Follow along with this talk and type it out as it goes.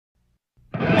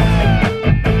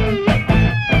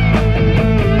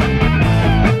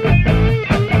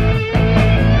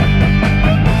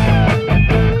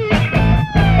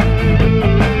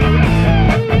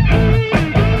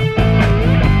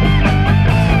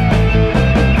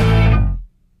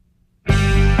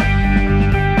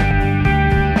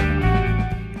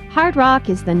Hard Rock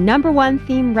is the #1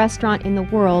 theme restaurant in the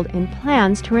world and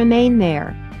plans to remain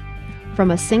there.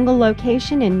 From a single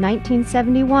location in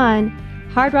 1971,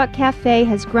 Hard Rock Cafe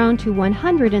has grown to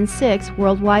 106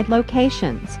 worldwide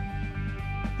locations.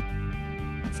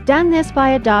 It's done this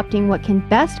by adopting what can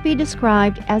best be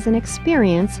described as an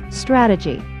experience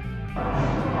strategy.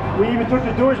 We even took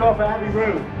the doors off Abbey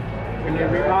Road when they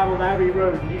remodeled Abbey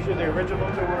Road. These are the original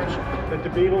doors that the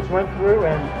Beatles went through,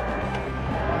 and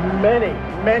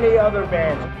many other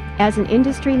bands. As an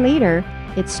industry leader,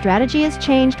 its strategy has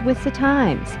changed with the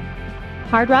times.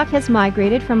 Hard Rock has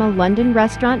migrated from a London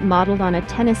restaurant modeled on a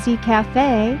Tennessee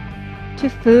cafe to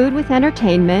food with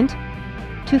entertainment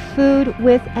to food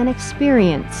with an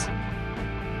experience.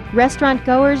 Restaurant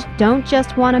goers don't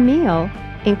just want a meal.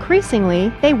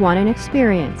 Increasingly, they want an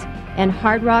experience, and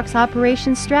Hard Rock's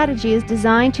operations strategy is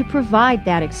designed to provide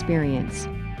that experience.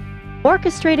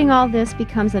 Orchestrating all this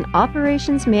becomes an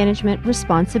operations management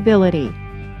responsibility.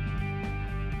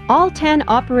 All 10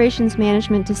 operations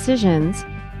management decisions,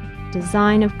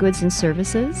 design of goods and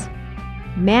services,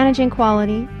 managing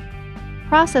quality,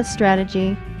 process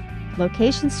strategy,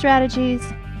 location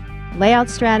strategies, layout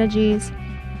strategies,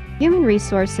 human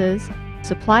resources,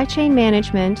 supply chain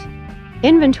management,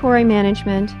 inventory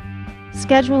management,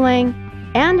 scheduling,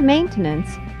 and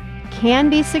maintenance can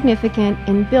be significant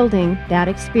in building that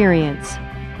experience.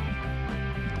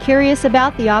 Curious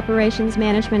about the operations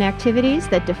management activities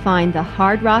that define the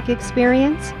Hard Rock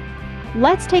experience?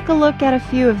 Let's take a look at a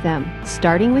few of them,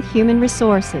 starting with human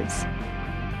resources.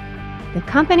 The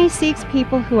company seeks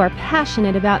people who are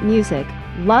passionate about music,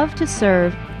 love to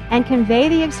serve, and convey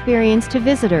the experience to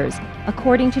visitors,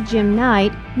 according to Jim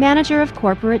Knight, manager of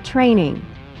corporate training.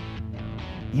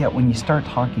 Yeah, when you start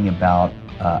talking about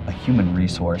a human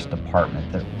resource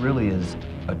department that really is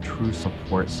a true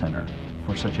support center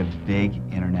for such a big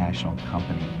international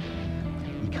company,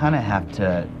 you kind of have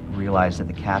to realize that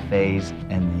the cafes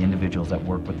and the individuals that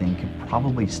work within could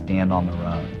probably stand on their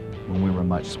own when we were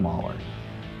much smaller.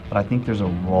 But I think there's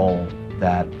a role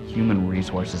that human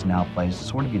resources now plays to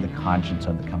sort of be the conscience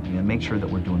of the company and make sure that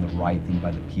we're doing the right thing by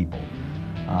the people.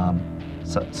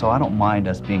 So I don't mind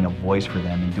us being a voice for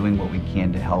them and doing what we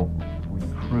can to help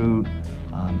recruit,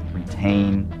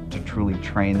 retain, to truly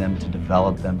train them, to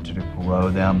develop them, to grow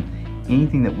them.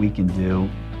 Anything that we can do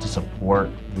to support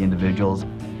the individuals,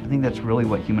 I think that's really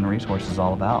what human resources is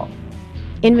all about.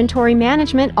 Inventory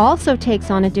management also takes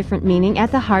on a different meaning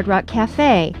at the Hard Rock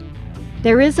Cafe.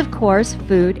 There is, of course,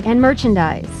 food and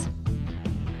merchandise.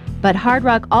 But Hard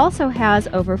Rock also has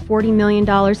over $40 million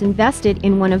invested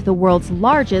in one of the world's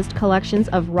largest collections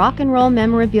of rock and roll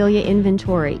memorabilia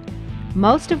inventory,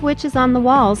 most of which is on the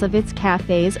walls of its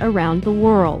cafes around the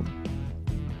world.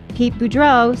 Pete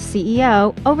Boudreau,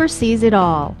 CEO, oversees it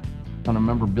all. On a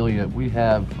memorabilia, we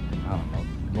have, I don't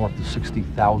know, north of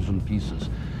 60,000 pieces.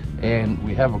 And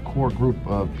we have a core group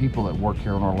of people that work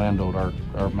here in Orlando at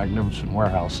our magnificent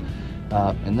warehouse.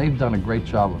 And they've done a great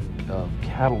job of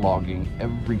cataloging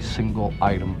every single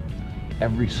item,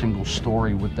 every single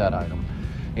story with that item.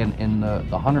 And in the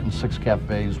 106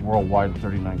 cafes worldwide in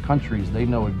 39 countries, they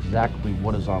know exactly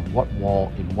what is on what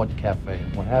wall, in what cafe,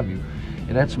 and what have you.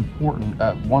 And that's important,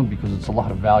 one, because it's a lot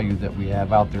of value that we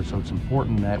have out there, so it's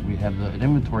important that we have an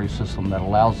inventory system that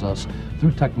allows us,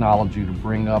 through technology, to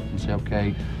bring up and say,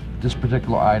 okay, this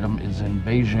particular item is in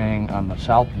Beijing on the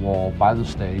south wall by the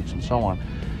stage, and so on.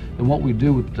 And what we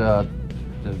do with the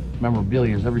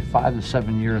memorabilia is every 5 to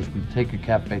 7 years, we take a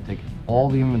cafe, take all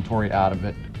the inventory out of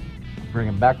it, bring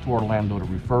it back to Orlando to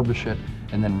refurbish it,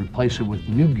 and then replace it with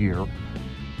new gear.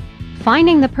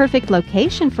 Finding the perfect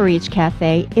location for each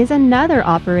cafe is another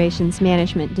operations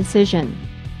management decision.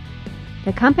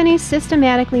 The company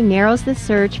systematically narrows the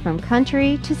search from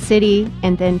country to city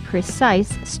and then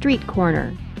precise street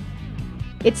corner.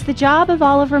 It's the job of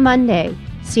Oliver Monday,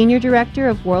 Senior Director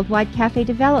of Worldwide Cafe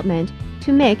Development,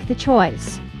 to make the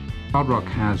choice. Hard Rock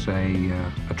has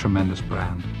a tremendous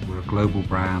brand. We're a global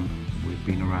brand. We've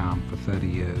been around for 30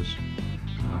 years.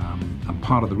 And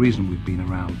part of the reason we've been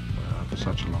around for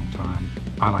such a long time,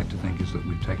 I like to think, is that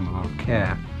we've taken a lot of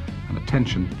care and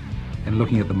attention in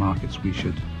looking at the markets we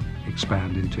should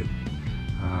expand into.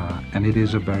 And it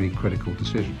is a very critical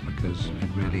decision because it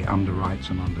really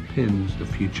underwrites and underpins the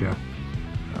future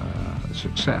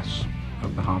success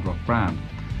of the Hard Rock brand.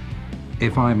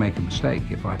 If I make a mistake,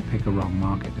 if I pick a wrong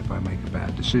market, if I make a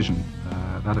bad decision,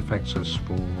 that affects us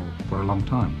for a long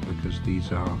time because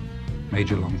these are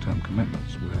major long-term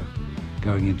commitments. We're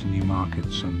going into new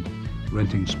markets and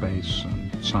renting space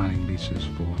and signing leases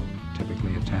for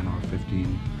typically a 10 or a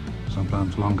 15,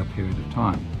 sometimes longer period of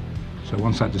time. So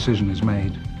once that decision is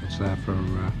made, it's there for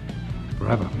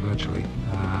forever, virtually.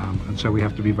 And so we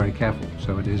have to be very careful.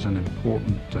 So it is an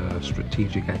important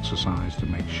strategic exercise to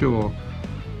make sure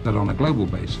that on a global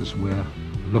basis we're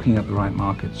looking at the right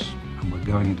markets and we're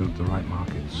going into the right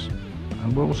markets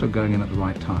and we're also going in at the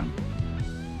right time.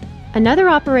 Another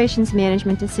operations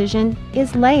management decision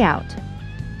is layout.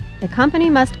 The company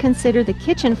must consider the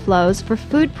kitchen flows for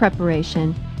food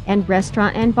preparation and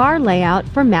restaurant and bar layout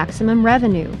for maximum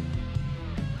revenue.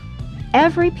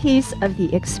 Every piece of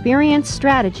the experience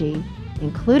strategy,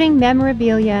 including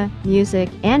memorabilia, music,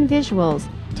 and visuals,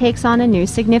 takes on a new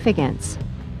significance.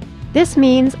 This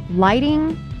means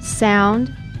lighting,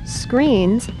 sound,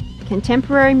 screens,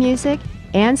 contemporary music,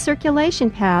 and circulation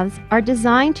paths are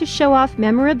designed to show off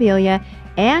memorabilia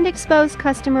and expose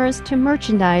customers to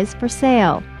merchandise for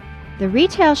sale. The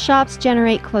retail shops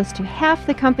generate close to half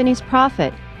the company's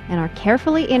profit and are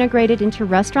carefully integrated into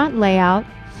restaurant layout,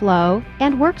 flow,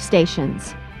 and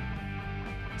workstations.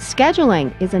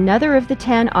 Scheduling is another of the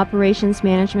 10 operations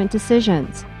management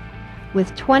decisions.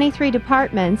 With 23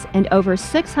 departments and over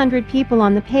 600 people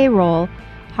on the payroll,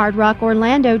 Hard Rock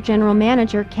Orlando General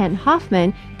Manager Ken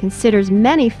Hoffman considers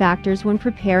many factors when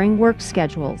preparing work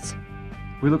schedules.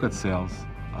 We look at sales.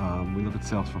 We look at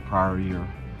sales for prior year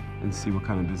and see what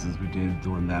kind of business we did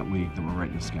during that week that we're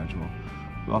writing the schedule.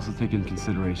 We also take into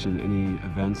consideration any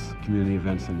events, community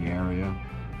events in the area,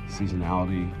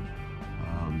 seasonality.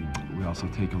 We also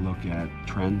take a look at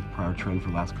prior trend for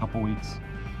the last couple weeks.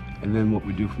 And then what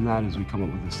we do from that is we come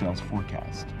up with a sales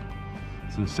forecast.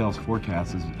 So the sales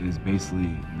forecast is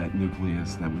basically that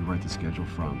nucleus that we write the schedule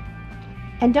from.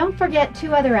 And don't forget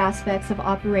two other aspects of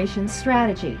operations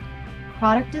strategy: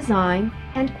 product design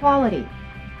and quality.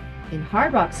 In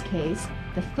Hard Rock's case,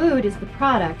 the food is the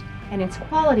product and its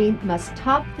quality must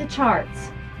top the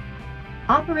charts.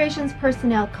 Operations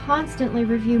personnel constantly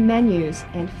review menus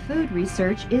and food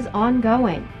research is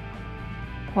ongoing.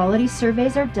 Quality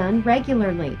surveys are done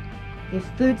regularly. If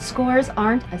food scores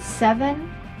aren't a 7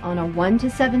 on a 1 to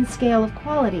 7 scale of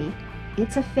quality,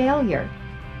 it's a failure.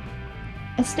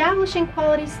 Establishing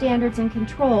quality standards and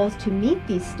controls to meet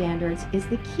these standards is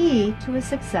the key to a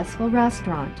successful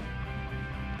restaurant.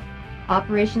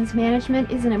 Operations management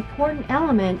is an important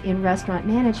element in restaurant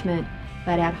management,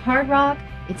 but at Hard Rock,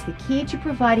 it's the key to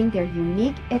providing their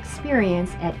unique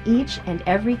experience at each and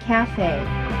every cafe.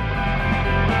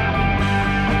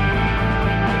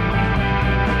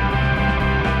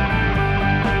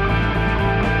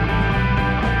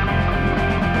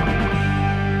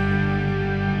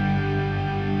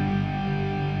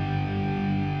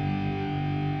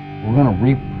 We're going to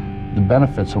reap the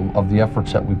benefits of the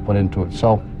efforts that we put into it.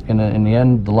 So in the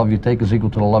end, the love you take is equal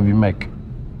to the love you make.